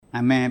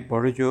आमे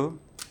पढ़ुचु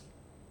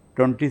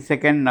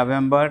 22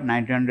 November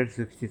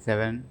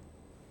 1967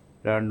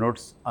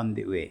 notes on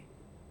the way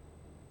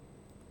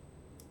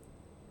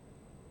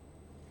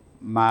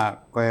माँ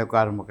कह को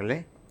आरम्भ कले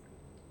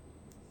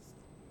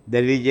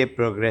there is a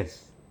progress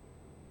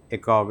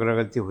एक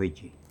अग्रगति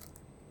हुई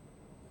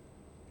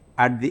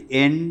at the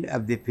end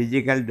of the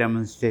physical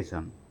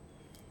demonstration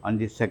on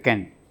the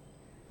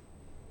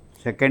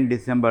 2nd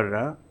December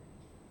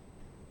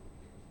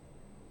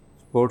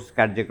sports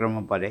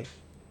कार्यक्रम परे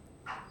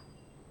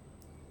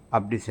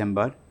of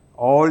December,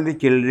 all the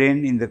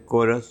children in the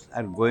chorus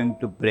are going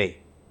to pray.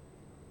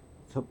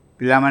 So,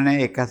 पिलामाने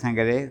एका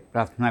संगरे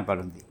प्रार्थना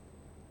करती.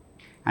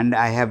 And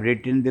I have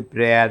written the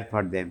prayer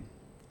for them.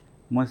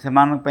 मु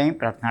सेमान पई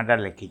प्रार्थनाटा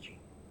लिखिछि.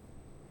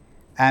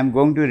 I am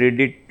going to read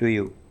it to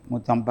you. मु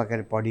तम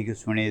पाखरे पढ़ी के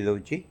सुने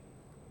दउछि.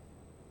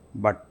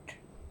 But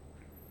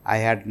I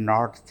had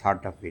not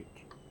thought of it.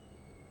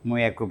 मु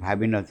याको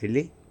भाबी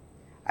नथिली.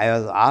 I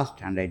was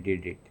asked and I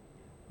did it.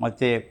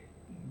 मते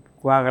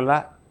कुआ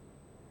गला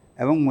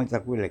एवं मुझे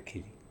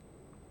लिखी.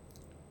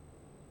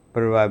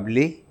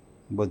 Probably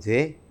Bodhe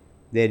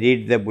they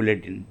read the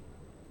bulletin.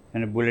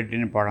 मैंने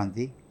बुलेटिन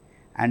पढ़ती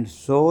and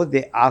so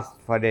they asked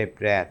for a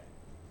prayer.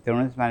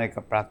 तेणु से एक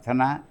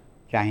प्रार्थना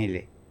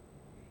चाहिए.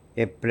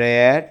 A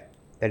prayer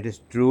that is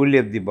truly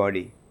of the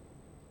body.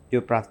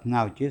 जो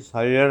प्रार्थना होची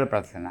शरीर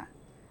प्रार्थना.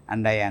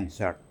 And I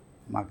answered.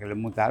 माँ कहले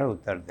मु तार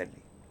उत्तर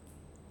देली.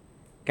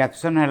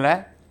 कैप्शन है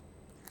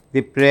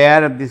the prayer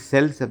of the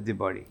cells of the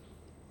body.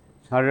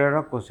 शरीर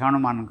कोषाणु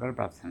मानकर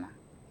प्रार्थना.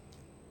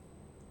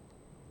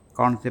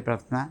 कौन से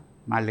प्रार्थना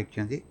माँ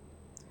लिखिं?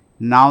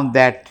 Now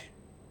that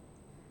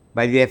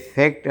by the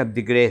effect of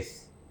the grace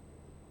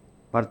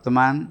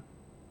वर्तमान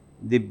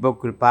दिव्य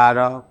कृपार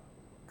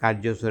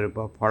कार्य स्वरूप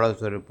फल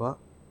स्वरूप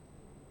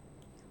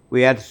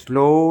we are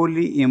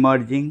slowly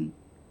emerging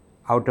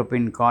out of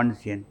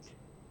inconscience.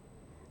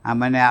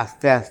 आमने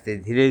आस्ते आस्ते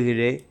धीरे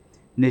धीरे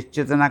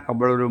निश्चेतना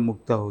कबल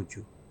मुक्त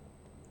होचु.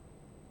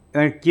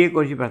 किए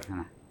कोची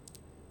प्रार्थना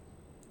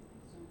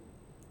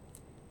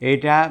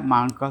एटा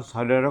माँ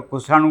शरीर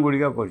कोषाणु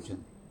गुड़िक कर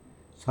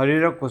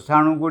शरीर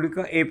कोषाणु गुड़िक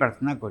ये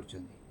प्रार्थना कर.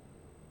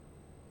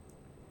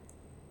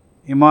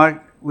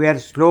 We are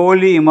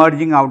slowly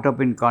emerging out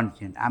of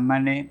unconscious. आम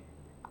मैंने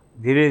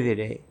धीरे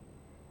धीरे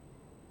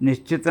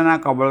निश्चेतना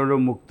कबल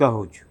मुक्त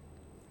होचु.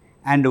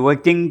 And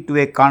working to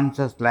a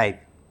conscious life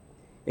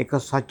एक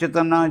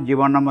सचेतन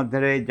जीवन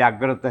मध्य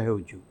जागृत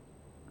होचु.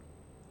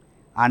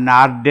 An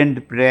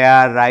ardent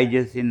prayer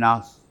rises in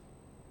us.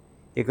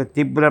 एक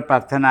तीव्र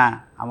प्रार्थना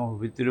आम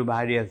भितर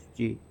बाहरी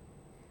आसुची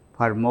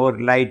for more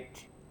light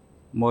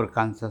more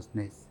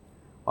consciousness.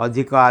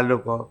 अधिक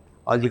आलोक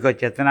अधिक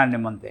चेतना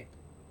निमंते.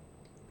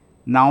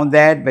 Now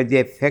that by the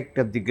effect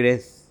of the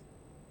grace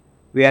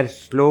we are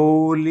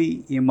slowly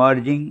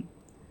emerging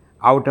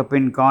out of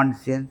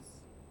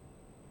unconscious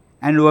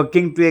and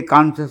working to a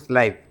conscious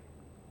life.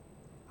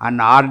 N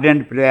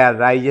ardent prayer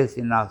rises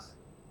in us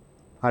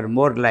for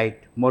more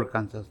light more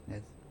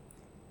consciousness.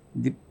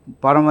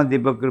 परम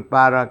दिव्य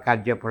कृपार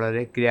कार्य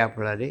फल क्रिया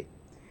फल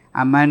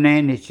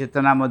आमने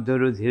निश्चेतना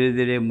मध्य धीरे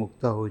धीरे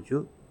मुक्त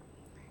होचु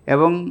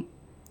एवं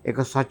एक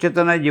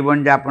सचेतन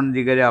जीवन यापन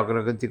दिगरे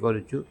अग्रगति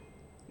करुचु.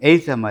 यही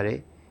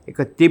समय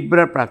एक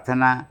तीव्र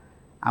प्रार्थना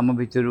आम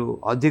भितर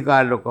अधिक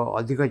आलोक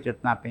अधिक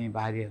चेतना पे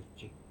बाहरी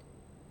आसुची.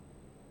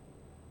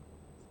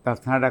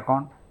 प्रार्थनाटा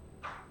कौन?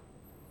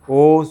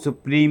 O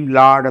supreme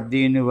lord of the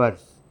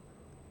universe.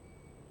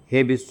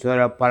 Hey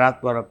विश्वर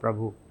परात्पर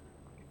Prabhu.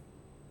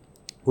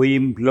 We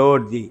implore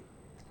thee.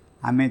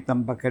 आमे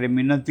तम पाखरे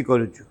मिनती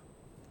करुचु.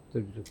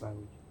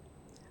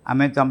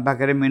 आमे तम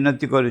पाखरे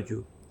मिनती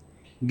करुचु.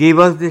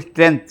 Give us the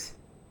strength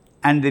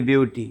and the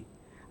beauty.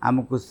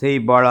 आमको सही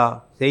बल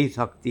सही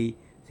शक्ति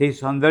सही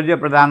सौंदर्य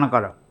प्रदान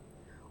कर.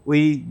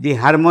 With the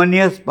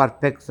harmonious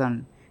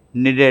perfection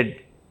needed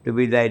to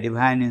be the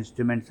divine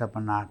instruments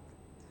upon earth.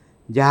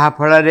 जहाँ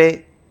फल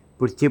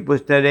पृथ्वी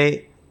पृष्ठ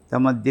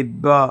तम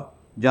दिव्य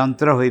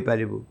जंत्र हो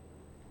पारिबु.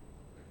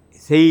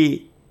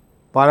 सही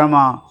परम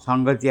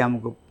संगति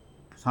आमको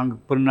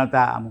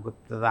पूर्णता आमको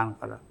प्रदान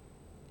कर.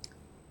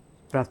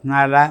 प्रार्थना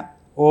है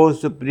ओ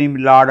supreme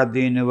lord of the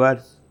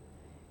universe.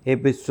 Hey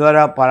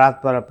विश्वर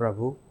परात्पर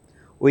Prabhu.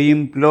 We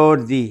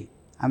implore दी.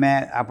 आम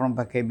आपण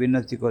पाखे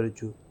विनती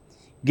करुचु.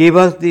 Give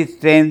us the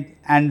strength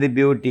and the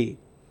beauty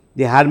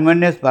the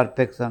harmonious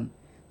perfection.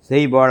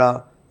 सही बल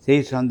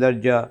सही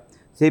सौंदर्य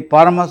से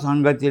परम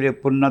संगति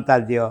पूर्णता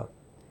दिय.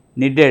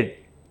 नीडेड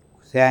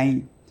से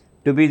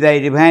to be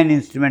the divine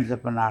instruments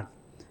upon earth.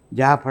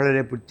 जहाँ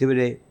फल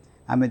पृथ्वी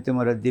आम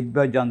तुम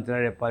दिव्य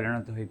जंत्र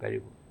परिणत हो पार.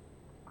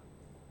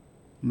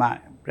 माँ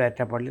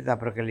प्रायटा पढ़ले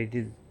कहले it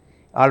is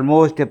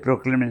almost A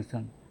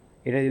proclamation.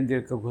 यहाँ जमी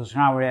एक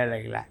घोषणा भाया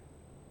लगे.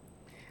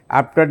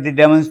 After the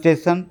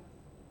demonstration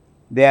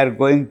they are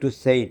going to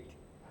से इट.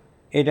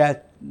 यहाँ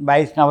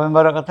 22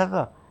 नवेम्बर कथा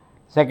तो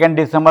 2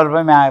 डिसेम्बर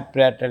में मैं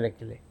प्रायटा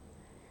लिखिले.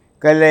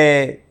 कहले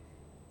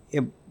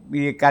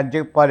ये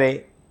कार्य पर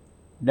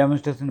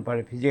डेमोन्स्ट्रेशन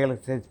पर फिजिकल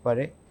एक्सरसाइज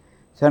पर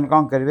से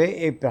कौन करेंगे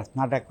ये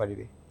प्रार्थनाटा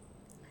करेंगे.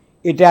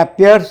 It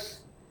appears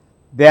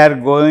they are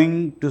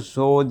going to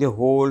show the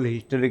whole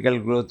historical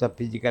growth of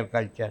physical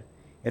culture.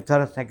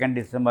 Ether 2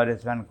 December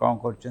से कौन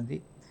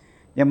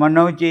कर मन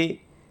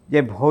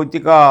हो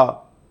भौतिक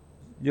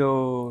जो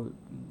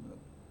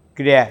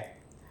क्रिया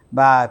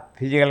बा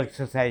फिजिकल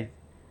एक्सरसाइज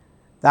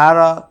तार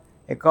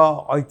एक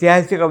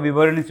ऐतिहासिक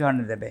विवरणी से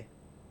देवे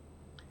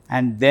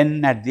and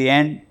then at the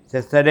end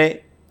शेष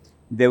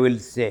दे विल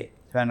से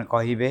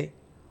कहे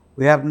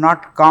we have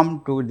not come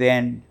to the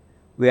end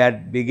we are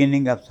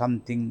beginning of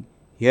something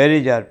here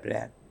is our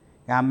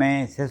prayer आम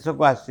शेष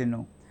को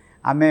आसीनु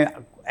आम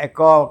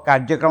एक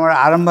कार्यक्रम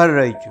आरंभ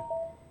रहीचु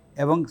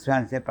एवं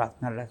से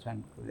प्रार्थना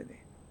को देवे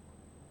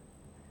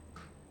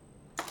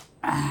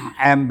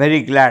आई एम वेरी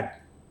ग्लैड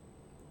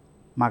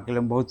माँ कहले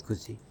बहुत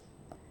खुशी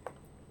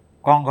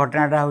कौन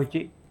घटनाटा हूँ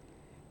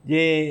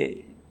जे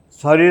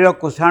शरीर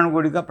कोषाणु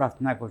गुड़िक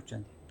प्रार्थना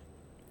कर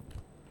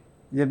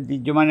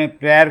जो मैंने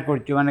प्रेयर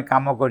कर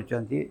कम कर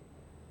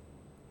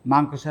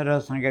माँ शरीर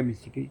संगे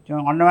मिसिक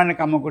अन्न मैंने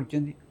कम कर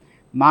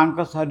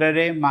माँ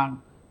शरीर माँ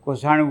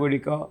कोषाणु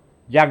गुड़िक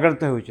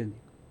जागृत होती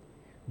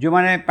जो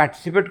मैंने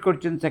पार्टिसिपेट कर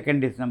 2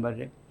 डिसेम्बर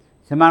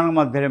से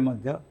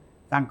मध्य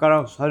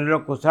शरीर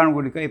कोषाणु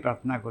गुड़िक ये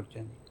प्रार्थना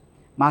कर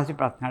माँ से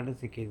प्रार्थना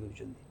शिखे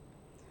दौरान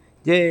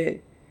जे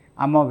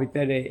आम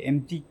भितर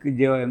एमती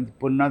दियो एमती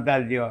पूर्णता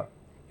दियो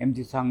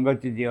एमती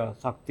संगति दियो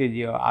शक्ति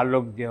दियो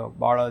आलोक दियो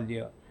बल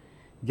दियो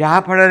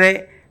जहाँफल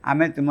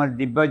आम तुम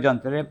दिव्य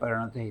जंत्र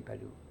परिणत हो पार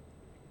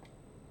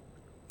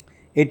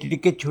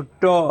ये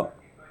छोट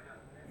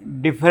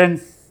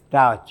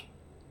डिफरेन्सटा अच्छी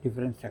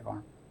डिफरेन्सटा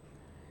कौन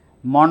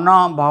मन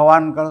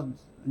भगवान का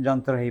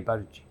जंत्र हो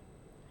पारुछि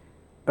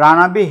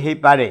प्राण भी हो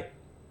पारे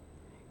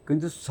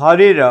किंतु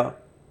शरीर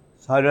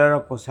शरीर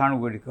कोषाणु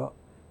गुड़िक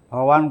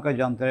भगवान का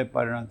जंत्र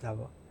परिणत हे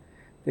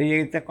तो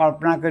ये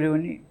कल्पना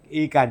करूनी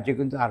ये कार्य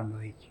किंतु आरंभ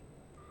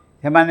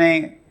होने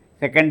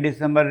 2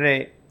 डिसेम्बर रे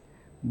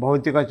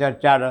भौतिक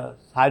चर्चार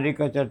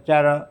शारीरिक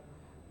चर्चार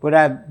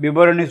पूरा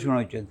विवरणी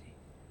शुणाऊँ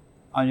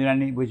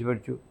अंजुरानी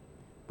बुझीपु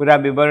पूरा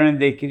विवरणी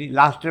देखिए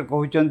लास्ट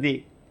कहते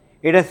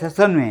यहाँ शेष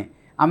नुहे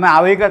आम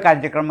आउ एक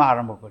कार्यक्रम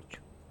आरंभ कर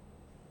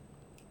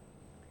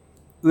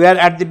we are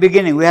at the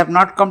beginning we have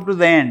not come to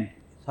the end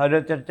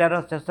शरीर चर्चार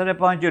शेष में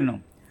पहुँचुनु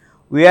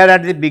we are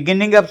at the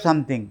beginning of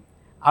something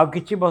आउ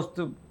किसी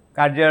वस्तु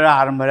कार्य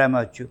आरंभ आम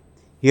अच्छु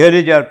हियर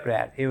इज आवर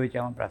प्रेयर ये हूँ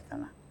आम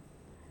प्रार्थना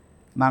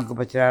माँ को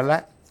पचराला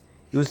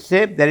यू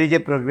से देयर इज ए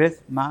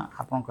प्रोग्रेस माँ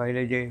आप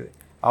कहले जे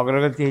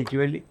अग्रगति होती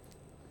बोली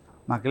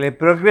माँ कहले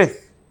प्रोग्रेस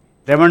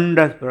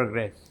ट्रेमेंडस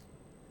प्रोग्रेस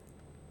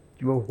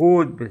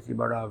बहुत बेसी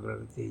बड़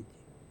अग्रगति होती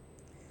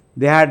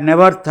they had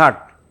never thought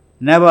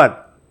never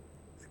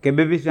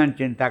केबे भी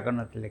चिंता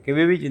करनथिले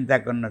केबे भी चिंता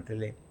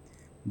करनथिले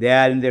they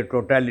are in the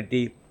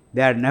totality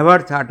they had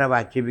never thought of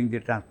achieving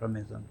the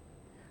transformation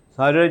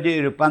शरीर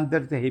जो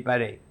रूपांतरित हो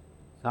पारे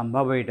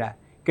संभव यहाँ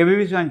केबे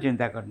भी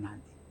चिंता करना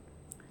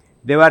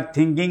they are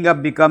thinking of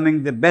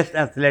becoming the best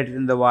athletes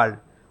in the world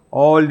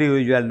all the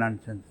usual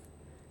nonsense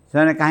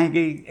से कहीं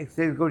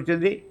एक्सरसाइज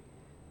कर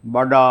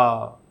बड़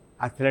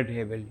एथलीट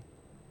हे बोली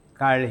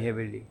काल हे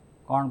बोली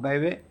कौन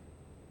पाइबे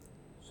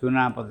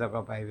सुना पदक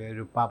पाइबे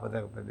रूपा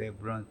पदक पाइबे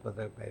ब्रोंज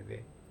पदक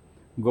पाइबे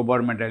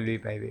गोल्ड मेडल भी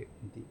पाइबे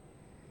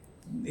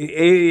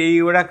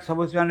युवा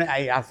सब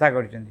से आशा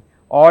कर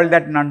ऑल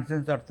दैट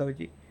नॉनसेंस अर्थ हो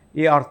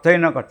ये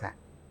अर्थहीन कथा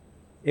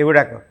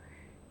एगुड़ाक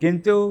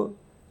किंतु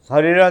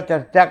शरीर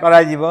चर्चा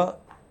करा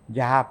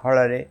जहाँ फल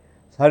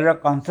शरीर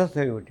कनसियस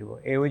हो उठो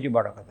ये हूँ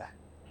बड़ कथा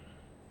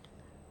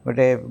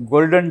गोटे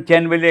गोल्डन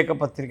चेन बोली एक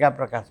पत्रिका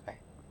प्रकाश पाए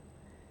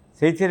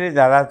से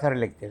दादा थर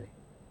लिखते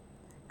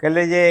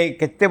कहले जे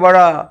केते बड़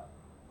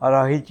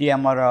रही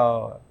आमर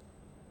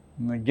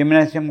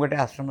जिम्नासियम गोटे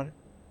आश्रम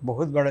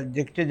बहुत बड़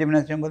देखते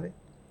जिम्नासियम बोले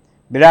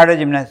विराट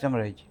जिम्नासियम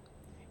रही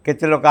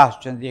केते लोक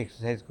आसुच्चंती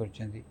एक्सरसाइज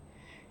करचंती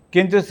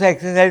किंतु से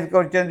एक्सरसाइज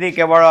करचंती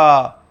केवल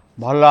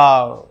भल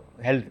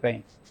हेल्थ पे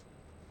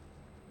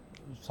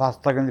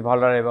स्वास्थ्य केमती भल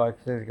रहा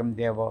एक्सरसाइज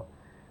केमती हे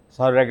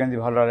शरीर केमती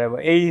भल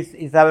रहा यही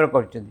हिसाब से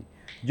करचंती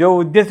जो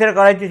उद्देश्य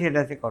कराई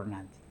से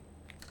करना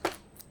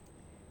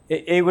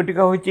ये गोटिक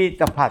हूँ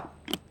तफात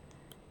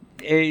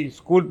ये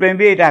स्कूल पे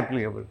भी ये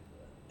आप्लिकेबल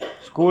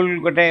स्कूल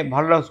गोटे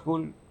भल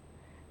स्कूल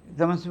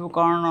तुम सब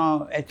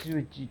कौन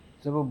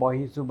सब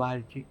बही सब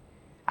बाहर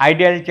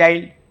आइडियल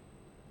चाइल्ड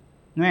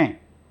नुहे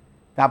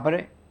तापर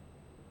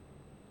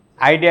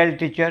आइडियल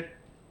टीचर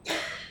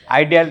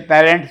आइडियल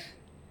पेरेंट्स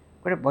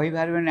गोटे बही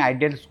बाहर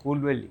आइडियल स्कूल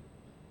बोली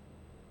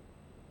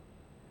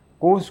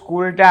कौ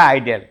स्कूलटा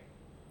आइडियल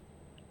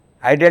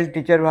आइडियल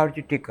टीचर भाव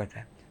ठीक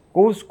कथा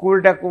कौ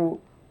स्कूलटा को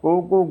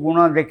कौ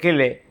गुण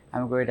देखिले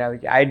आमको यहाँ हूँ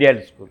आइडियल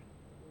स्कूल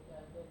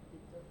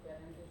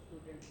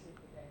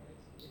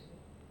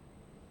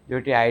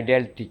जो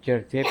आइडियल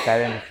टीचर थे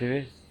पेरेंट्स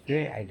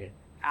थे आइडियल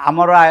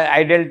आमर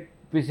आइडियल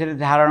विषय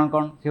धारणा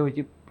कौन से हूँ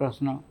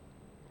प्रश्न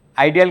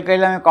आइडियल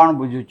कहले आम कौन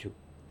बुझुचु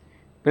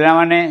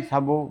पाने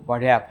सब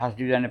बढ़िया फास्ट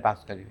डिवीजन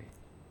पास करेंगे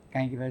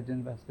कहीं फास्ट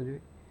डिवीजन पास करेंगे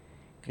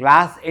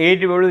क्लास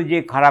 8 बेलू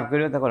जी खराब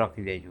कर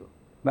रखी दिज्व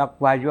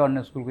कहु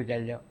अन्य स्कूल को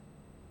चल जाओ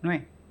नुहे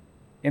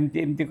एमती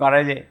एमती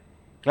कराए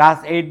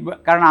क्लास 8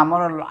 कारण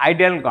आमर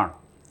आइडियल कौन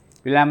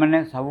पिला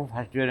माने सब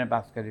फर्स्ट डिवीजन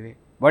पास करेंगे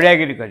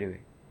बढ़ियाकि करेंगे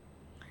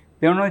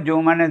तेणु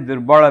जो मैंने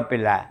दुर्बल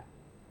पिला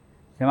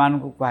से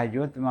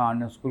कह तुम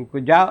अन्य स्कूल को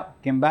जाओ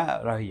कि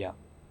रही जाओ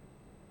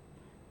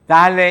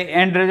ताहले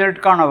एंड रिजल्ट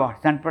कौन हम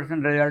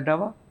 100% रिजल्ट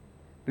हम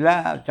पिला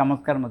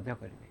चमत्कार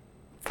करेंगे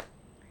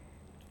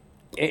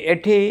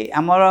एठी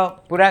आमर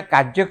पूरा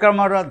कार्यक्रम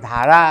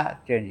धारा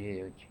चेंज हो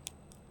जाଉଛି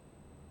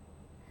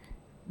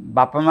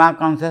बापा माँ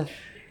कनसियस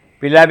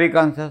पिला भी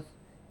कनसियस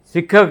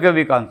शिक्षक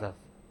भी कनसियस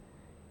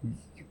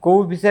कौ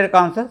विषय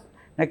कनसियस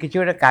ना किसी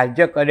गोटे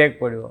कार्य करिया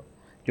पड़ो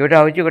जोटा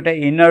हूँ गोटे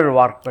इनर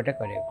वर्क गोटे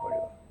करिया पड़ो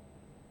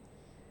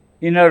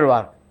इनर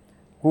वर्क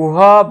कुह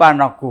बा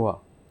न कुह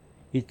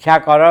इच्छा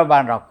कर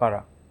बा न कर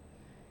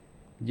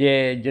जे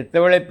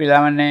जितेबले पिला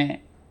माने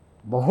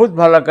बहुत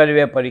भल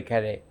करेंगे परीक्षा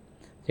रे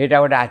सेटा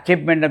गोटे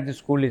अचिवमेंट ऑफ द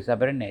स्कूल हिसाब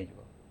से नहीं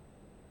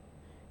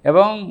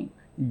एवं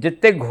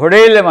जिते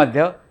घोड़े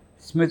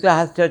स्मित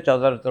हास्य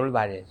चदर तल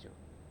बाहरी आस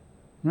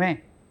नुहे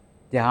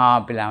जे हाँ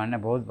पिला माने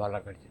बहुत भल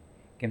कर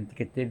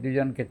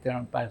डिवीजन के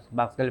पास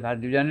कले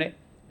फास्ट डिवीजन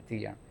एति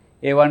जन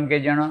A1 के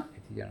जन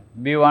एति जन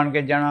B1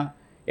 के जन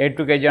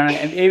A2 के जन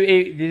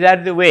दिस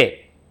आर द वे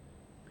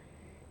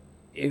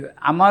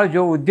आमर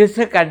जो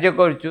उद्देश्य कार्य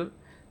करूँ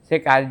से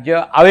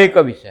कार्य आउ एक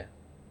विषय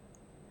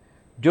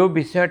जो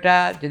विषयटा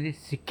जदि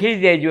शिखई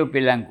दिज्व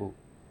पिला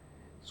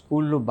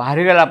स्कूल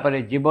बाहरी गला पर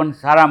जीवन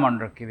सारा मन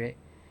रखिए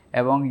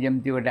एवं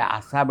जमती गोटे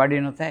आशा बाड़ी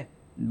न था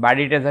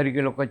बाड़ीटे धरिक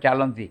लोक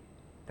चलती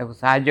ताको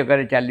साहाय्य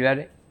करे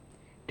चलवे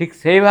ठीक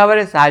से भाव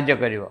में साहाय्य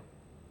कर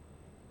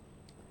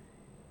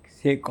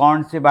से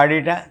कौन से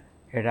बाड़ीटा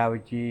एटा हूँ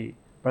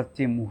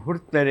प्रति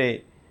मुहूर्त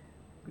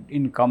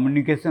in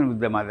communication with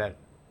the mother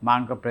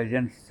माँ को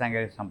प्रेजेंस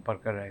सांगे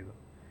संपर्क रहिबो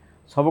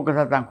सब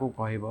कथा तांको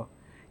कहबो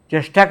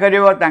चेष्टा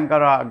करिवो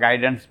तांकर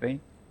गाइडेंस पे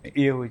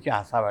ये हूँ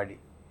आशावाड़ी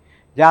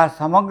जहाँ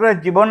समग्र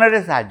जीवन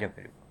में साहाय्य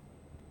कर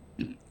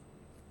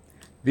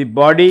the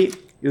body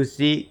you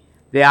see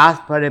they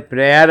ask for a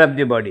prayer of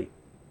the body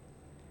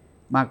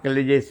माँ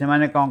कहले जे से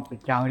माने कौन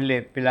चाहले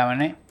पिला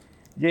माने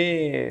जे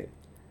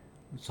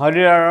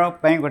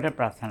शरीर गोटे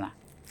प्रार्थना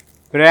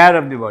prayer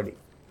of the body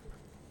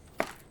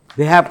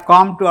they have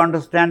come to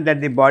understand that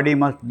the body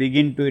must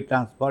begin to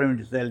transform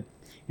itself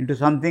into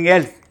something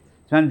else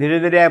से धीरे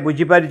धीरे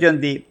बुझीपारी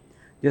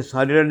जे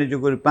शरीर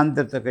निजक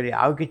रूपांतरित कर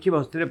आउ कि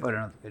वस्तु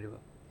परिणत कर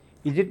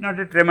is it not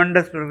a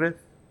ट्रेमेंडस progress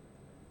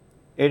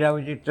एटा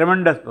हूँ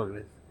ट्रेमेंडस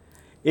प्रोग्रेस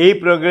यही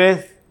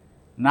प्रोग्रेस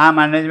ना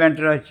मैनेजमेंट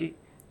अच्छी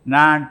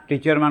ना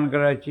टीचर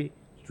मानकर अच्छी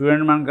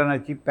स्टूडेंट मानकर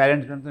अच्छी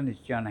पेरेंट्स तो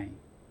निश्चय ना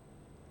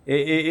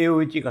ये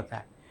हूँ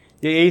कथा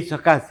जे यही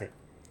सकाशे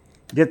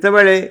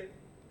जितेबले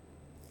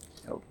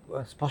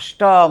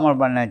स्पष्ट मोर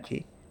मन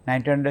अच्छी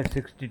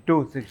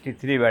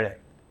 1962-63 बेले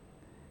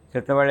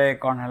से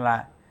कौन है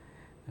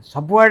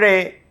सबुआड़े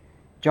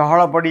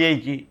चहल पड़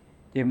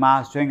जाइए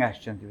माँ स्वयं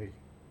आसुँच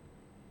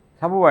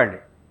सबुआड़े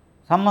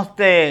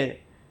समस्ते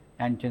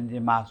जानते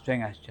माँ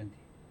स्वयं आसुँच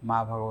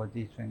माँ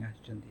भगवती स्वयं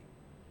आसुँच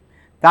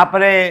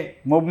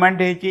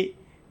मुवमेंट होती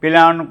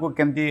पिला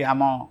केमती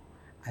आम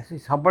आसी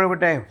सब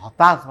गोटे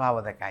हताश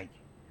भाव देखाई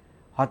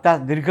हताश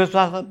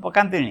दीर्घश्वास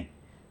पकाती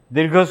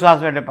दीर्घश्वास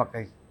गोटे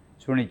पकई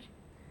शुणी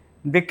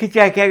देखी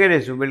आखि आगे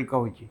सब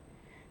कहूँ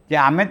जे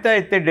आमे तो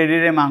एत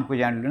डेरी माँ को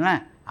जानलु ना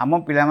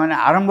आम पिला माने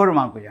आरंभ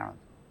माँ को जान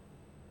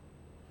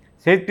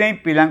से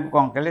पिला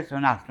कौन कले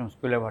से आश्रम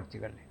स्कूल भर्ती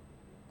कले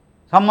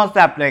समस्ते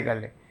आप्लाय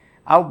कले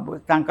आउर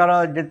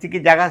जी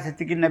जगह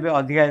से ने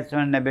अधिका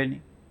से नेबेनी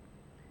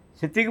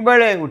से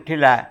बेले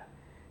उठिला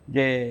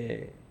जे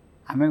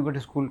आम गोटे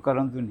स्कूल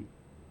करतुनी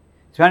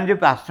से जो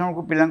आश्रम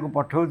को पिला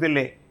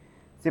पठाऊले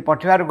से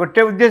पठेबार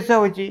गोटे उद्देश्य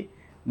होची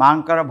माँ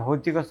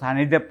भौतिक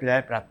सानिध्य पिला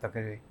प्राप्त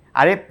करेंगे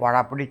अरे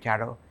पढ़ापढ़ी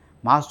छाड़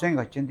माँ स्वयं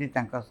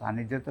अच्छा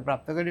सानिध्य तो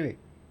प्राप्त करेंगे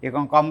ये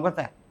कौन कम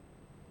कथा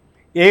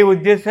यही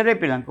उद्देश्य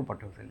पिला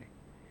पठाऊले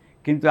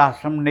किंतु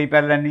आश्रम नहीं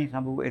पारानी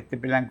सब एत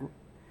पिला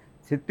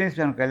से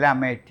कहले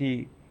आम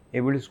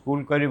ये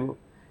स्कूल करूँ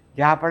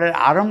जहाँफल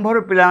आरंभ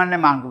पिला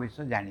माँ को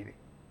विषय जानवे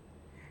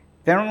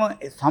तेणु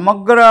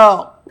समग्र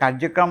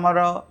कार्यक्रम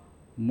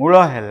मूल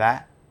है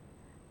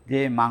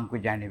जे माँ को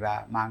जाना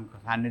माँ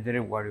सानिध्य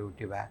गढ़ी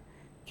उठा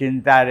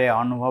चिंतार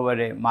अनुभव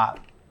माँ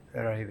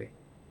रे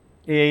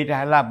यहीटा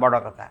है बड़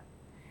कथा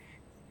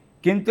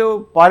किंतु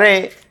परे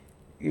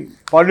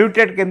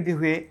पल्यूटेड केमती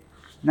हुए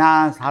ना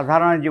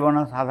साधारण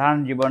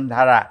जीवन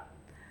धारा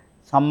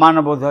सम्मान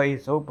बोध ये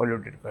सब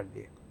पल्यूटेड कर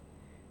दिए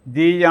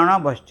दी जन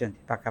बस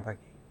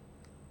पाखापाखि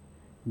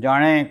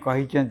जड़े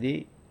कही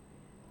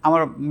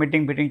आमर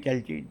मीटिंग फिटिंग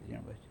चलती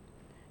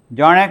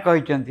जड़े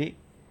कही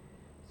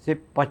से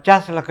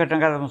 50 लाख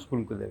टंका तुम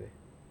स्कूल को देवे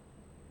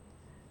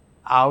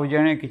आउ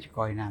जड़े किसी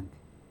कही ना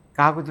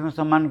क्या तुम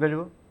सम्मान कर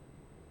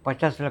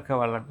 50 लाख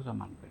वाला को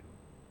सम्मान कर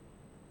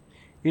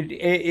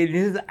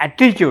दिस इज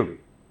एटीट्यूड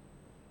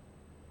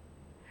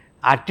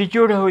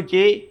एटीट्यूड हूँ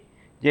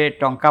जे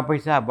टंका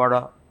पैसा बड़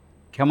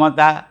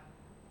क्षमता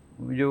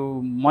जो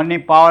मनी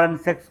पावर एंड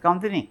सेक्स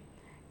कहते नहीं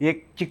ये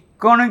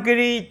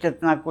चिकणकरी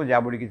चेतना को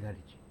जाबुड़ी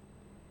धरी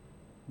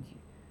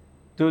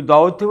तू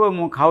दौथु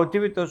मु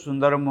खाऊथी तो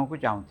सुंदर मुह को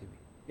चाहूथी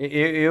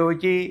ये हूँ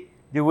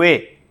द वे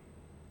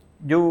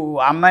जो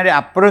आम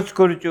अप्रोच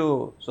करुचु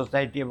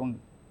सोसाइटी एवं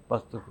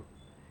वस्तु को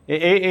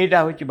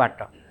एटा हूँ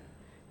बाट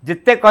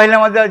जिते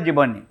कहले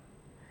जीवनी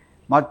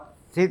मत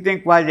से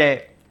कहुए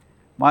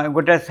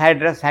गोटे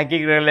सैड्रे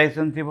साइकिक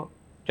रियलाइजेसन थी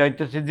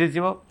चैत्य सिद्धि थी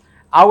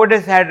आउ गोटे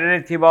सैड्रे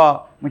थी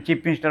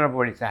चीफ मिनिस्टर ऑफ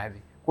ओडिशा हेबी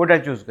कोटा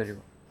चूज कर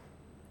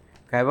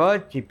कह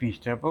चीफ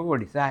मिनिस्टर ऑफ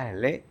ओडिशा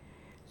हेले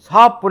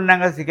सब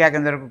पूर्णांग शिक्षा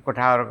केन्द्र को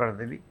कोठाघर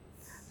करदेवी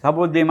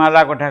सब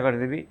दिमाला कोठा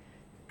करदेवी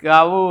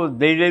आउ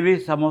देदेवी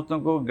समस्त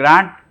को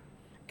ग्रांट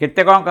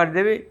केते कौन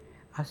करदेवी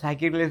आ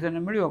साइकिल रिलेसन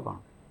मिल कौन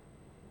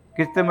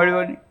किस तो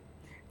मिलनी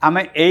आम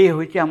यही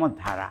हूँ आम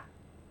धारा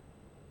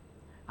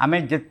आम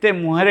जिते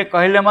मुहरे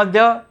कहले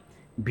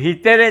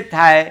भितर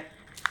थाए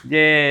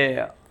जे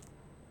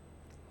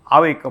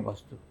आउ एक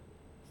वस्तु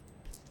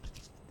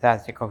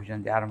से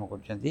कहते आरंभ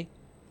कर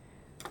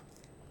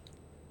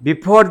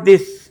before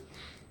this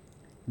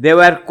they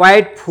were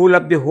quite full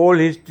of the whole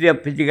history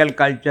of physical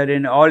culture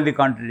in all the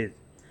countries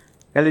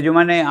कहले जो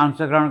मैंने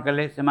अंशग्रहण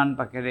कले से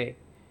पाखे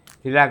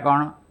थिला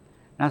कौन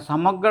ना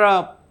समग्र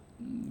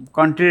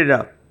country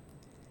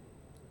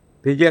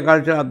physical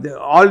culture of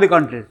all the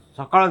countries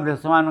सकल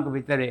देश मान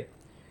भितर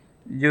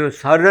जो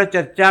शरीर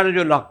चर्चार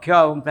जो लक्ष्य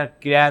और तार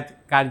क्रिया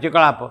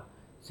कार्यकलाप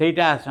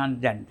सेटा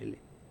जानते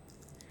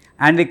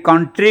and the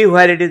country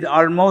where it is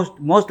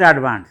almost most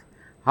advance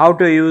how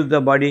to use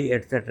the body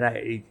etcetera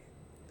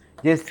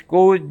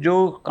को जो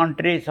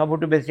कंट्री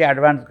सबुठ बेसी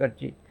एडवांस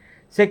करछि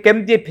से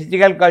केमती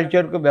फिजिकल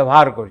कल्चर को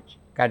व्यवहार करछि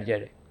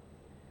कार्य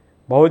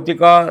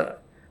भौतिक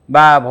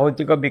बा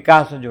भौतिक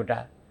विकास जोटा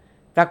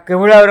ता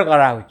केवल भाव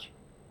कराउछि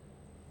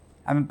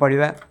आम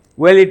पढ़ा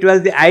well it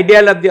was the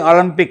ideal of the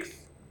Olympics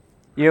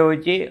ये हूँ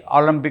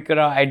ओलंपिक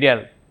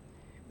आइडियल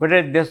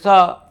गोटे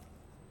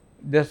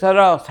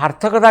देशर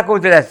सार्थकता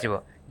कौन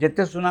आसो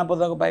जिते सुना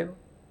पदक पाइब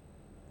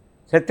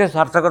से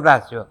सार्थकता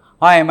आसो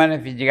हाँ एम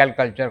फिजिकल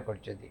कल्चर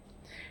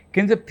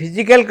कर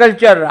फिजिकल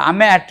कल्चर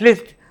आम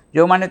एटलिस्ट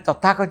जो मैंने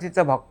तथाकथित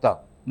भक्त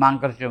माँ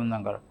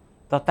श्रीमंदर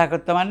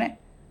तथाकथित माने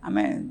आम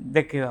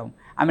देखा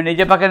आम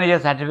निजे पाखे निजे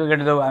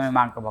सर्टिफिकेट दो आम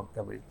माँ भक्त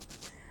बोली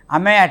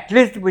आम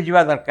एटलिस्ट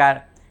बुझा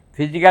दरकार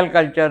फिजिकल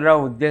कल्चर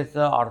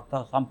उद्देश्य अर्थ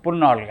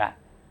संपूर्ण अलग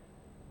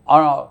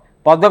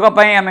पदक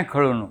आम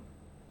खेलुनु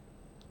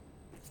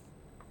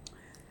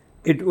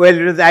it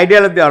is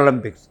ideal of the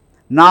Olympics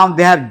now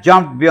they have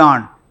jumped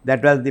beyond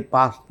that was the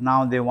past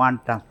now they want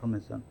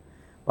transformation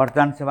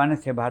बर्तमान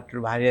से बाहर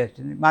बाहरी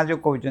आँ जो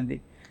कहते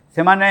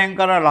से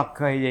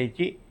लक्ष्य हो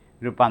जाइए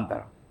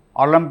रूपांतर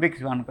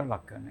ओलंपिक्स मान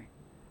लक्ष्य नहीं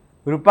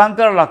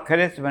रूपांतर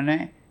लक्ष्य से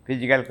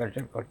फिजिकल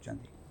कल्चर कर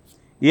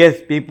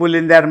yes people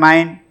in their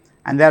mind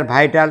and their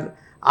vital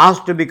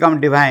ask to become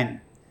divine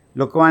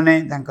लोक मैंने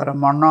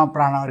मन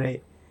प्राण रे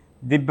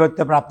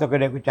दिव्यत्व प्राप्त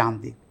करने को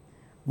चाहती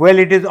well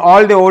it is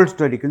all the old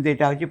story किंतु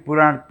यहाँ हूँ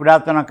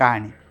पुरातन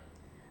कहानी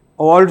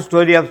old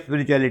story of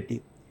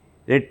spirituality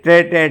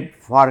retreated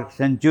for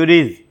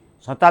centuries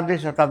शताब्दी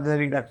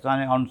शताब्दी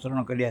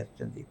अनुसरण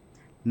कर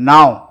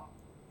now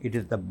it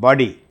is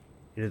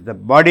the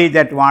body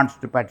that wants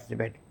to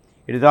participate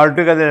it is all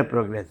together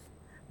progress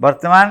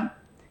वर्तमान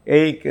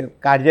यही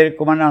कार्य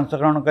को मैंने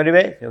अंशग्रहण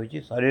करेंगे से हूँ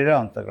शरीर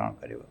अंशग्रहण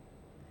कर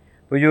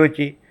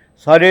बुझे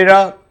शरीर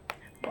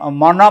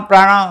मन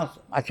प्राण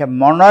अच्छा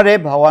मन रे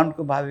भगवान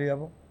को भावी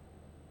हम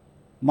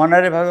मन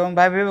रे भगवान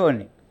भावी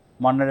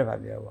मन रे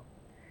भावी हम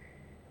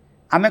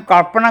आम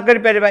कल्पना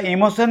कर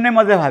इमोशन ने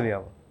मध्य भावी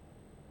हम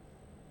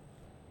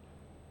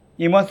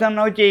इमोशन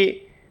हूँ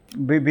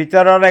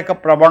भीतर एक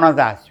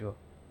प्रवणता आसो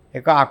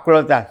एक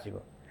आकुलता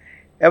आसो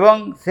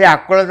एवं से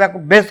आकुलता को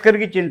बेस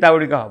करके चिंता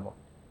गुड़िक हम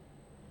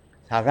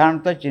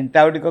साधारणतः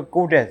चिंता गुड़िक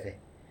कौटे आसे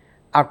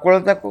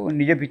आकुलता को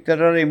निज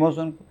भीतर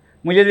इमोशन को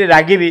मुझे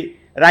रागिबी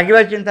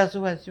रागिबा चिंता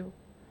सब आसो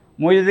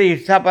मुझे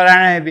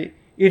ईर्षापरायण हेबी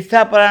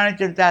ईर्षापरायण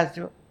चिंता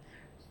आसो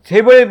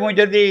से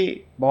मुझे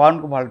भगवान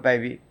को भल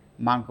पाइबी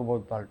माँ को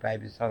बहुत भल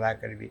पाइबी श्रद्धा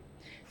करी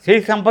से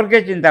संपर्क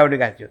चिंता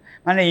गुड़िक आसो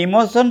माने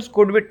emotions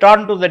could be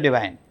turn to the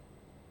divine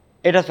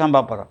एटा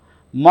संभवपर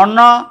मन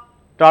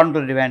turn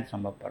to divine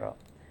संभवपर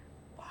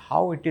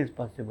how it is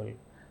possible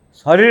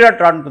शरीर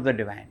टर्न टू द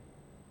डिवाइन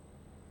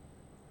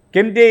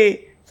केमती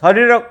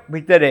शरीर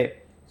भितर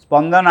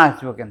स्पंदन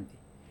आसो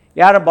केमती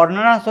यार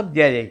वर्णना सब दि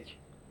जाए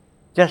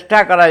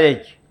चेष्टा करा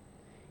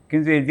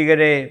किंतु ए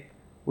दिगरे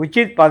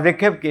उचित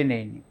पदक्षेप किए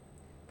नहीं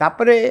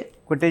तापरे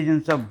गोटे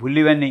जिनस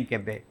भूलवानी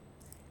केबे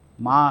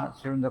माँ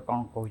श्रीमंद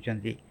कौन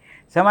कहते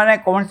से मैंने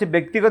कौन से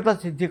व्यक्तिगत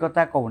सिद्धि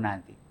कथा कहूना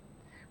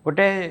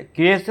गोटे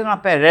क्रिएशन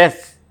ऑफ ए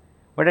रेस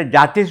गोटे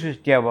जाति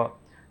सृष्टि हम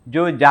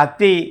जो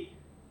जाति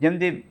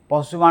जमी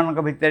पशु मान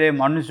भितर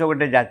मनुष्य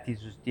गोटे जाति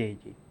सृष्टि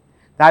होती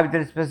ता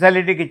भीतर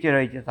स्पेशलिटी किसी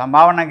रही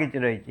संभावना किसी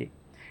रही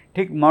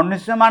ठीक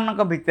मनुष्य मान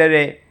भितर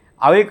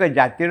आउ एक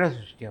जातिर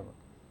सृष्टि हम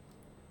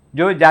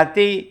जो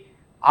जाति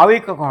आउ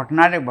एक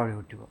घटन बढ़ी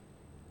उठ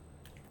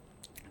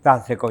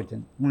से कहते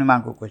पुणी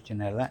माँ को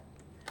क्वेश्चन है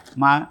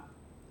माँ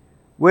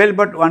well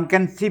but one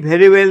can see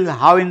very well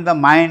how in the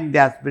mind the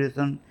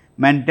aspiration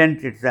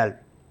maintains itself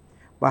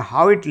but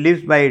how it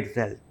lives by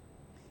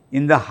itself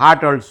in the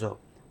heart also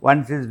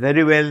one seize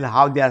very well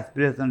how the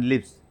aspiration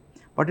lives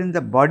but in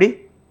the body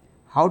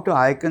how to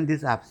icon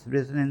this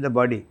aspiration in the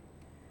body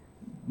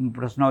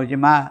प्रश्न हो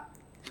माँ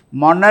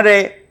मनरे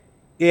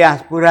ये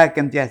आस्पुरा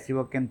केमती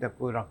आसो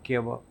केमती रखी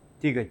हे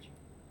ठीक अच्छे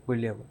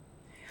भूली हे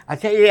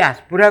अच्छा ये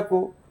आस्पुरा को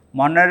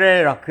मनरे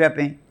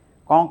रखापी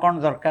कौन कौन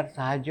दरकार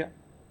साहाय्य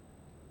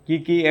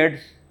कि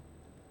एड्स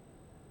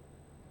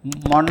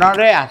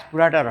मनरे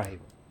आस्पुराटा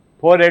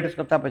रोर एड्स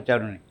कथा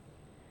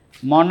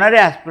पचारूनी मनरे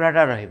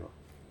आस्पुराटा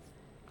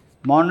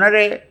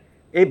मनरे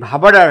ये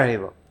भावटा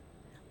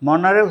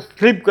मनरे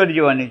स्लिप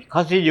कर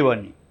खसीजी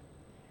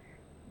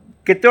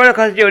केतवे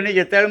खसीजी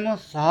जिते मुझे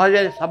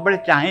सहज सब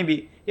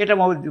चाहिए ये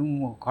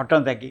मो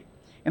खटंता कि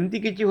एमती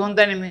किसी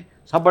हाँतानी मुझे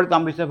सब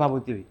तुम विषय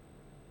भावुथी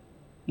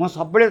मुझे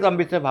सब तुम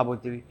विषय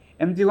भावुथी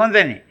एमती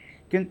हाँतानी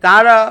कि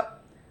तार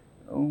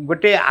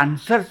गोटे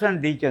आंसर से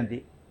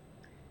देती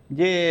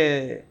जे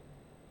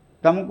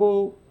तुमको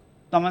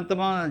तुम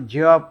तुम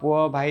झील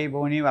पुओ भाई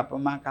भौणी बापा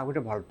माँ क्या गोटे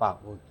भल पाओ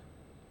बहुत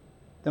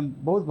तुम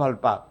बहुत भल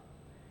पाओ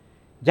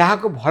जहाँ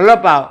को भल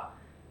पाओ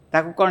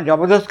ताको कौन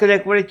जबरदस्त करिया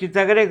पड़े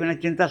चिंता करें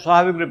चिंता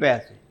स्वाभाविक रूपे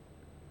आसे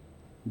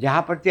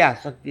जहाँ प्रति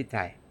आसक्ति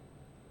थाए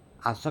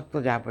आसक्त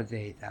जहाँ प्रति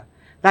होता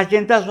ता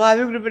चिंता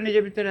स्वाभाविक रूपे निज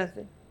भीतर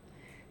आसे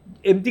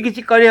एमती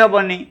किसी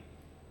करहबनी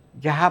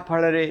जहाँ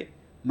फल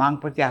माँ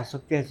प्रति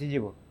आसक्ति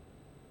आसीज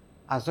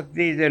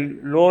आसक्ति is a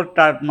lower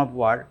term of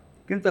word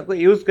किंतु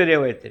यूज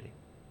कर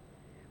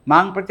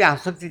माँ प्रति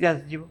आसक्ति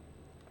आसीज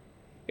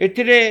ए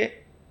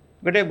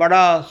गोटे बड़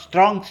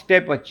स्ट्रंग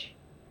स्टेप अच्छी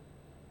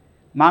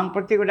माँ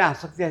प्रति गोटे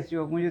आसक्ति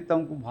आसो मुझे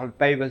तुमको भल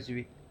पाई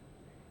बसबी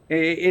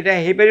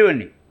यहाँ हो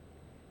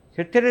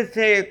पारनी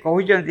से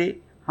कहते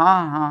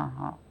हाँ हाँ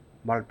हाँ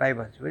भल पाई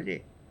बसब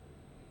जे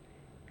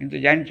किंतु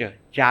जान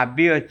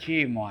चाबी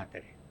अच्छी मो हाथ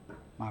में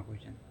माँ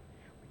कह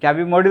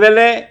चाबी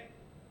मोड़देले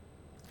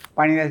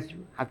पानी आस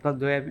हाथ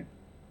धोया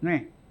नुहे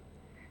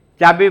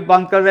चाबी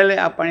बंद करदे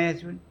आ पानी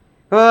आसबनी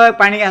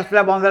पानी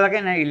आसला बंद है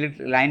कहीं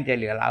इलेक्ट्रिक लाइन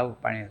चलीगला आ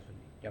पानी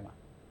आसुनी जमा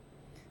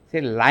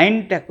से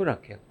लाइन टाक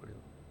रखा पड़ो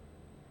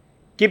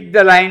कीप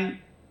द लाइन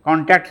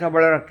कांटेक्ट सब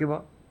रखिब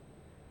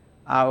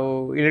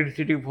आउ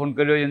इलेक्ट्रिसिटी फोन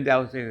कर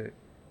आउ से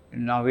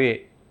न हुए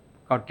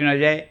कटि न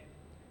जाए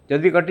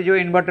जदि कटिज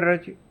इन्वर्टर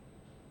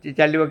अच्छी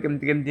चलो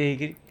केमती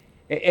केमती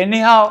any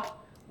how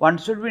one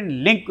should be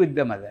link with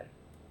the mother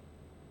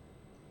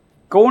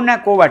कौ ना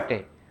कौ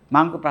बाटे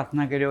माँ को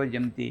प्रार्थना कर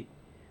जमती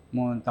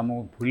मु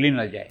तुमको भूली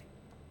न जाए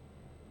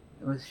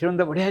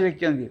श्रीमंत बढ़िया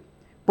लिखिं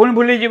पुणी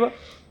भूलीज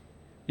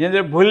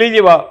जब भूलीज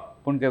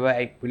पुणी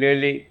कह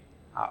भूलीगली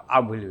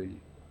आ भूलबी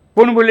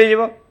पुणी भूलीज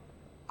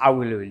आ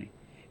भूलबी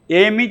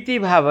एमती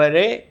भाव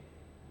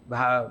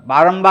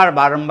बारंबार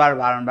बारंबार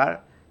बारंबार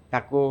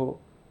ताको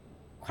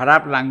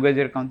खराब लैंग्वेज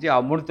कहते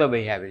अमृत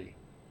बेहिया बोली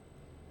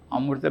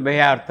अमृत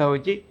बेहिया अर्थ हो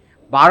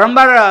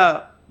बारंबार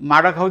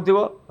माड़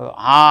खाऊ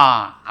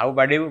हाँ आउ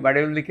बाड़ेबू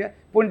बाड़ेबू देखिए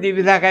पुणी दी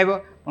विधा खाइब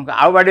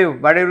आउ बाड़ेबू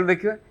बाड़ेबू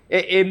देखिए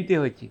एमती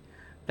हो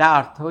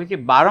अर्थ हो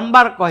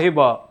बारंबार कहब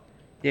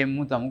जे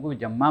मु तुमको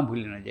जमा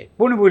भूली न जाए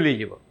पुणी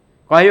भूलीज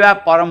कहवा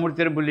पर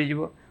मुहूर्त भूलीज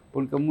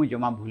पुणी कह मुझे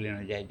जमा भूली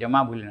न जाए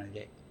जमा भूली न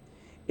जाए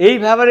यही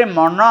भाव में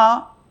मन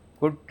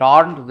को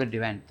turn to the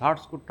divine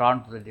thoughts को turn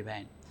to the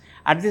divine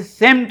at the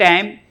same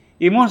time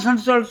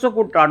emotions also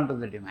को टर्न टू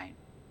द डिवाइन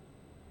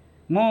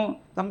मु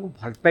तुमको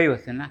भल पाई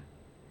बसे ना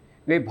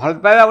ये भल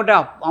पाइबा गोटे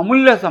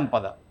अमूल्य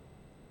संपद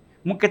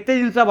मु केते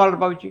जिनस भल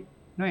पाऊँ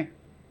नुहे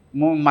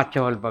मु माछ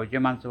भल पाऊँ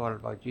मांस भल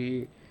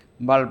पाऊँ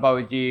भल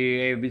पाऊँ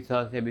ए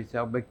विषय से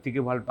विषय व्यक्ति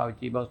को भल पाऊँ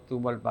वस्तु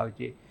भल पाऊँ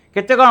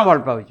केते कौन भल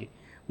पाऊँ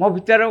मो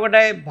भीतर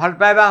गोटे भल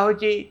पाइबा हूँ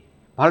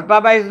भल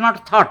पाइबा इज नॉट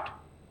थॉट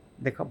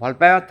देख भल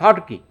पाइबा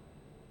थॉट कि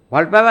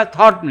भल पाइबा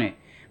थॉट नुहे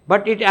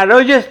बट इट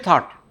अराउजेस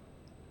थॉट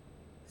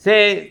से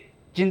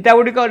चिंता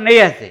गुड़िक नहीं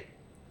आसे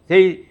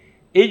से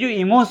ये जो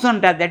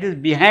इमोशनटा that is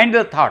behind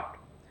the thought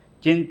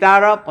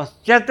चिंतार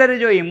पश्चात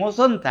जो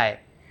इमोशन थाए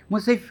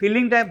मुझे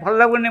फिलिंगटा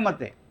भल लगुनि मत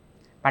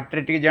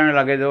पाटे टे जन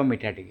लगेदेव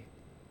मीठा टे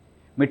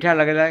मीठा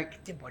लगे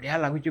के बढ़िया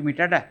लगुच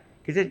मीठाटा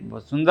के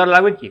सुंदर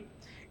लगुच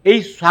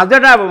यही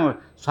स्वादटा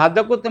स्वाद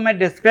को तुम्हें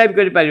डिस्क्राइब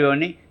कर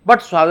बट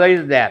स्वाद इज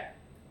दैट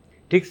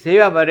ठीक से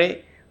भाव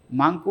में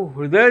माँ को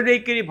हृदय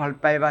देकर भल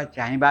पाइबा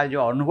चाहिए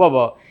जो अनुभव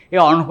ये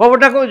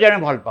अनुभवटा को जन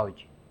भल पाऊँ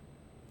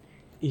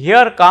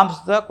here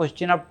comes the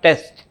question of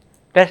test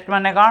test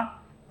माने कौन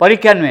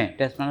परीक्षा नुहे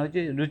टेस्ट मान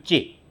हूँ रुचि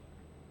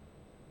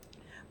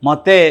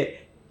मत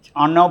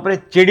अन्न उपर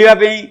चिड़ा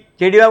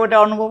गोटे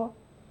अनुभव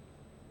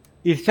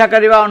ईर्षा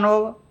करवा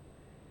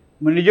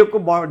अनुभव निजक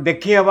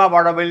देखी हवा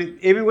बड़ बोली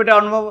ये भी गोटे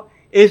अनुभव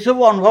ये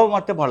सब अनुभव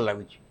मत भल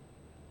लगुच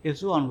ये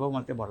सब अनुभव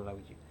मत भल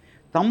लगुच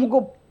तुमको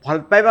भल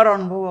पाइबार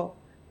अनुभव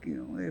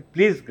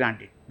प्लीज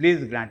ग्रांट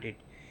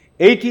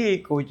इट ये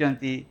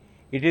कहते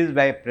it is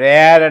by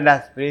prayer and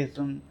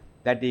aspiration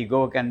that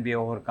ego can be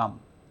overcome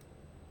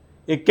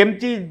ये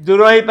केमती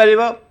दूर हो पार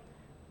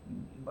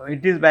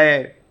it is by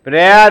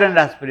prayer and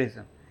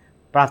aspiration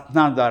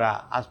प्रार्थना द्वारा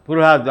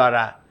आस्पृहा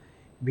द्वारा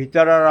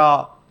भीतर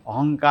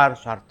अहंकार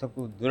स्वार्थ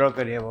को दूर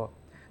करहब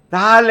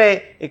ताहले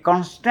a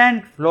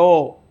constant flow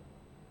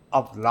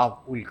of love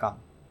will come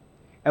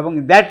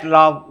एवं that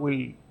love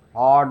will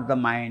flood the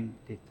mind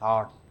the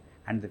thoughts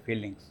and the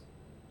feelings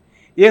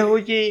ये हूँ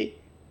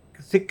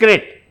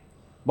सिक्रेट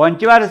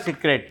बंचवार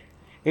सिक्रेट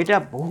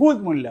यहाँ बहुत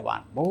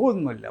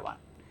मूल्यवान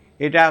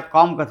यहाँ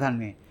कम कथा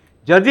नुहे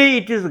जदि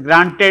it is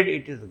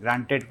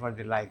granted for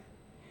the life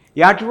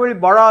या बड़ी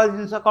बड़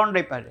जिनस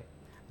कौन पारे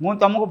मु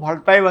तुमको भल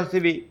पाई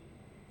बसबी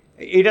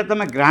यहाँ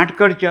तुम ग्रांट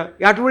कर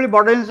बड़ी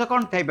बड़ जिनस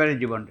कौन थी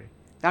जीवन में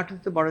ताठू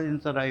तो बड़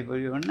जिनस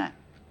रही ना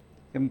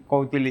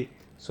कहती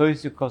सोई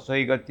सुख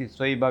सोई गति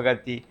सोई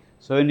भगति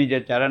सोई निज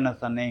चरण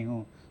सनई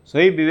हूँ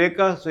सोई विवेक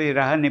सोई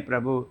रहनी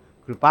प्रभु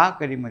कृपा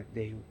करी मत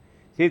देहु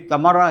से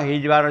तुमर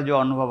हो जो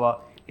अनुभव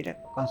ये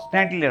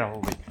कन्स्टांटली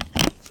रहो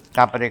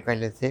तापर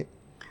कहले से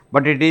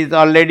but it is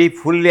already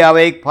fully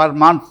awake for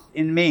months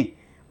in मी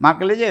माँ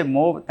कहले जे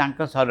मो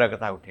शरीर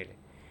कथा उठेले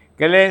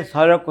कहले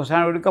शरीर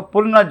कोषाण गुड़िक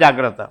पूर्ण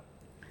जाग्रत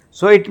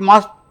so it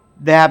must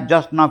they have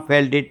just not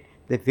failed it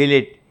they feel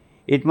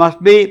it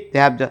must be they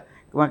have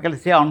कहले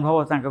से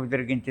अनुभव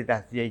भीतर किंचित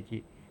आसी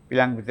जाइए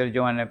पिला भीतर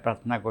जो मैंने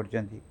प्रार्थना कर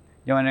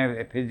जो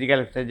मैंने फिजिकल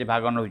एक्सरसाइज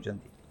भाग नौ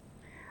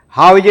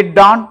how is it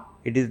done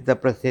it is the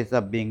process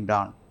of being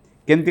done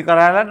केमती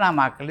कराला ना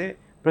माँ कहले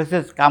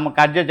प्रोसेस काम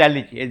कार्य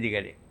चली ए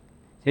दिगरे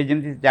से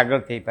जमी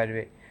जाग्रत हो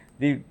पारे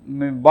दि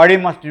body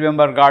must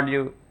remember God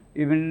you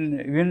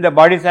even the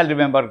body shell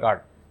remember God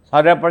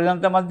शरीर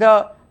पर्यंत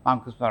माँ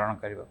को स्मरण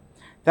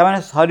कर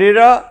शरीर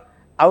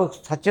आउ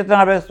सचेतन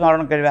भाव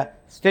स्मरण करवा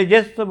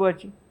स्टेजेस सब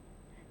अच्छी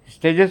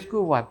स्टेजेस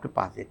को we have to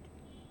pass it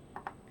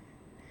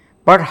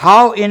but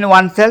how in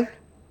one self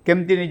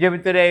केमती निज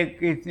भितर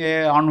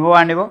अनुभव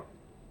आनब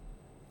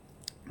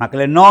माँ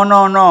कहले no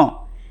no know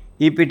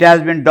if it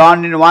has been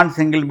done in one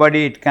single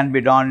body it can be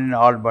done in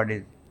all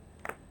bodies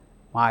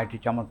माँ ये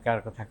चमत्कार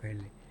कथा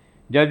कहले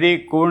जदि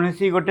कौन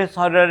सी गोटे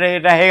शरीर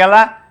यहाँ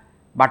होगला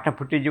बाट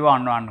फुटीज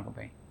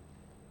अन्य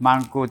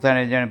माँ को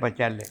जन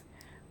पचारे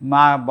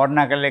माँ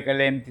वर्णना कले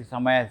कहले एमती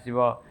समय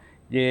आसब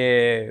जे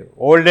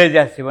ओल्ड एज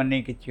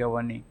आसबनी कि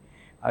हेनी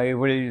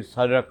आई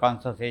शरीर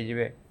कनसस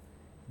हो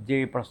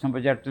जी प्रश्न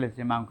पचारे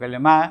से माँ कहले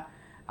माँ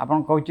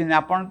आपन कहते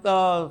आपन तो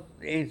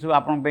यही सब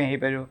आपण हो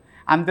पार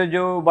आम तो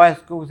जो बयस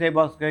को से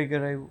बस कहीकि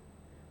रही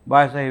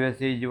बयस हो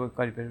से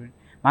करें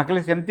माँ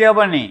कहले सेमती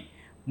हेनी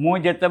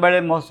मुझे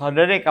बड़े मो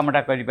शरीर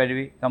कामटा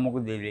करी तुमको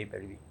दे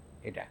पारि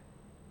यहाँ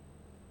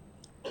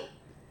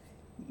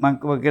माँ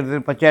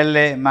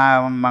पचारे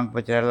माँ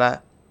पचारा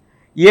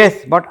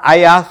yes but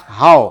I ask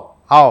how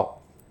how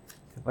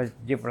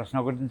जी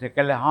प्रश्न कर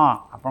कहले हाँ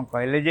आप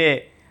कहले जे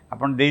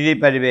आप दे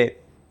पारे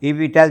if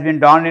it has been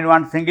done in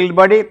one single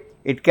body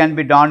it can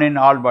be done in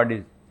all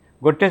bodies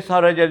गोटे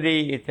शरीर जदि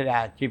ये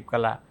अचीव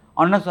कला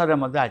अन्य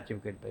शरीर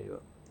अचीव कर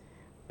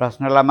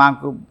प्रश्न माँ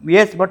को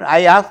yes but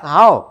I ask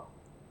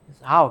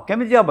how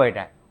केमी हम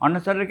यहाँ अन्य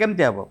शरीर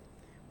केमती हम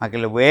माँ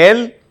कहले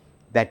well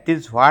that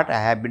is what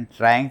I have been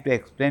trying to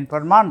explain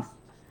for months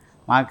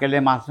माँ कहले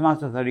मास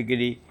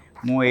धरिकी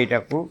मुझा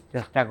को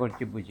चेष्टा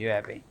कर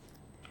बुझापी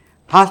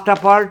first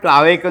of all to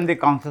awaken the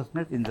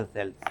consciousness in the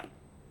self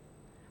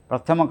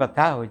प्रथम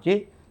कथा हूँ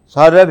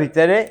शरीर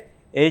भितर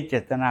यही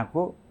चेतना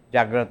को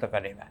जागृत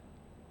करवा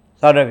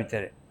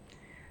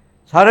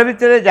शरीर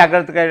भितर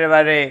जागृत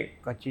करबारे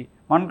कछि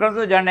मन कर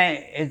तो जने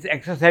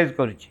एक्सरसाइज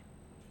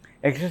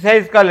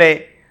एक्सरसाइज कले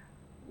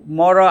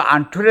मोर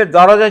आंठुरे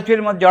दरज अच्छी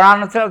मत जना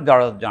ना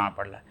दरज जना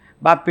पड़ा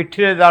बा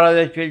पिठी दरज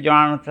अच्छी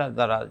जना ना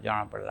दरज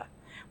जना पड़ा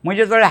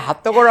मुझे जो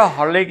हाथ गोड़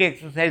हल के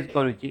एक्सरसाइज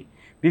करुच्ची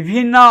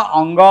विभिन्न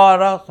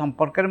अंगर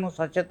संपर्क में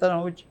सचेतन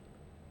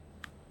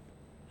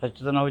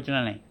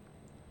होना नहीं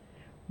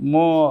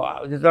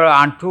जो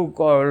आंठू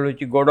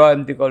हलुची गोड़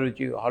एमती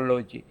करुच्ची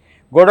हलाऊँगी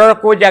गोड़र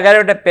को जगार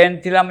गोटे पेन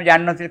थी मुझे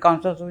जान नी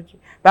कनसस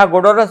हो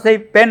गोड़र से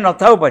पेन न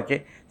था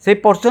पचे से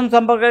पोर्सन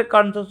संपर्क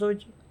कनसस हो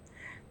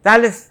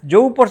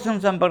जो पोर्सन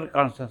संपर्क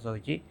कनसस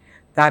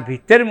हो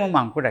भितर मो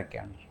माँ को डाकी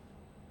आनुची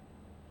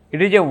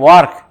इट इज ए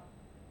वर्क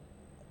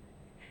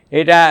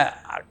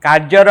यहाँ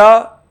कार्यर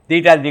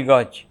दीटा दिग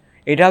अच्छी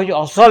यहाँ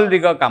हूँ असल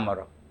दिग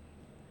कमर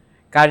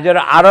कार्यर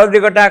आर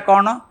दिगटा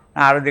कौन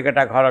आर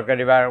दिगटा घर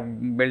करवा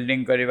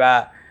बिल्डिंग करवा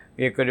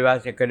ये करवा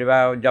से करवा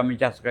जमी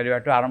चाष करवा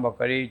आरंभ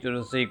कर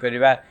रोसई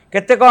करवा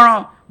केते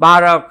कौन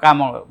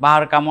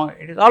बाहर काम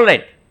इट इज ऑल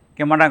राइट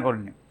कि मना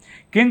करनी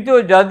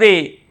किंतु जदि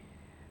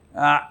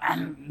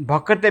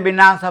भक्त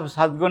बिना सब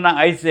सद्गुण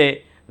ऐसे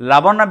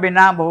लवण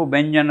बिना बहु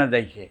व्यंजन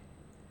दैसे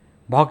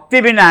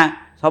भक्ति बिना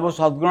सब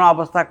सद्गुण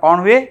अवस्था कौन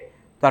हुए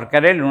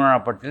तरकारी लुण न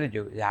पड़ते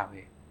जो जहाँ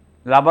हुए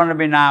लवण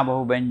बिना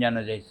बहु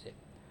व्यंजन जैसे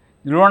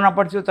लुण न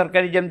पड़े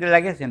तरकारी जमती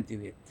लगे सेमती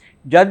हुए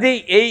जदि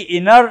यही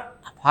इनर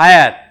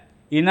फायर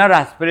इनर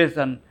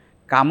आस्पिरेशन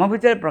काम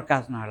भितर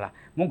प्रकाश ना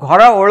मु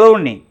घर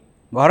ओलौनी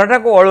घरटा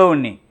को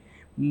ओलौनी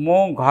मो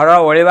घर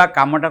ओलैवा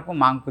कामटा को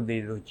माँ को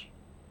दे दूची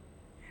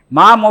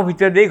माँ मो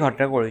भीतर दे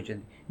घरटा को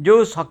ओलैछन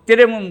जो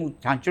शक्ति मु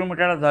छांचुर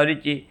मुठाटा धरी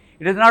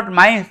it is not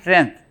my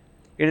strength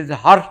it is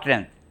her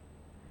strength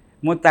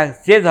मु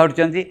से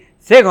धरती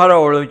से घर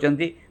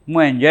ओलौचंती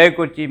मु एंजॉय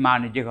करची माँ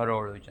निजे घर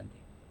ओलौचंती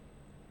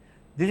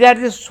this are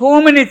the so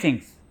many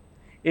things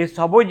ये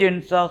सब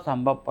जिनस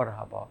संभवपर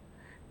हम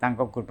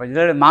कृपा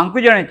जो माँ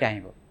को जड़े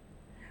चाहब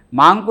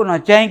माँ को न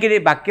चाहिए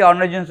बाकी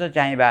अन्य जिनस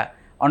चाहिए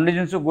अन्य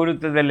जिनस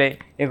गुरुत्व देले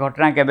ए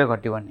घटना केबे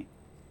घटबनी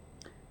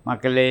माँ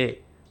कहले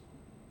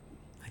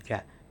अच्छा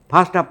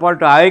fast of all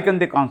to awaken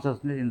the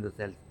consciousness in the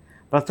self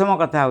प्रथम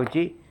कथा हूँ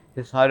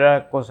शरीर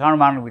कोषाणु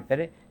मान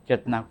भितर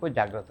चेतना को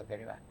जागृत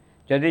करवा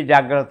जदि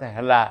जागृत है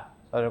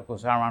शरीर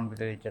कोषाणु मान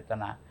भितर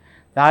चेतना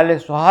ताहले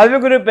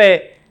स्वाभाविक रूपे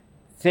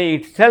से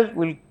itself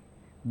will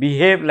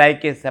behave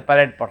like a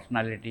separate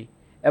personality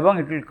एवं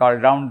it will call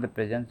down the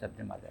presence of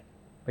the mother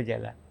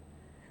बुझेगा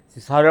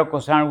से शरीर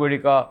कोषाणु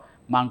गुड़िक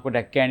माँ को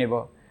डाकी आण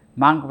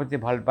माँ प्रति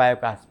भल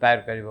पाइबा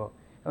आस्पायर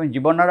कर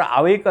जीवन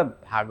आउ एक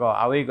भाग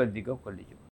आउ एक दिग खोल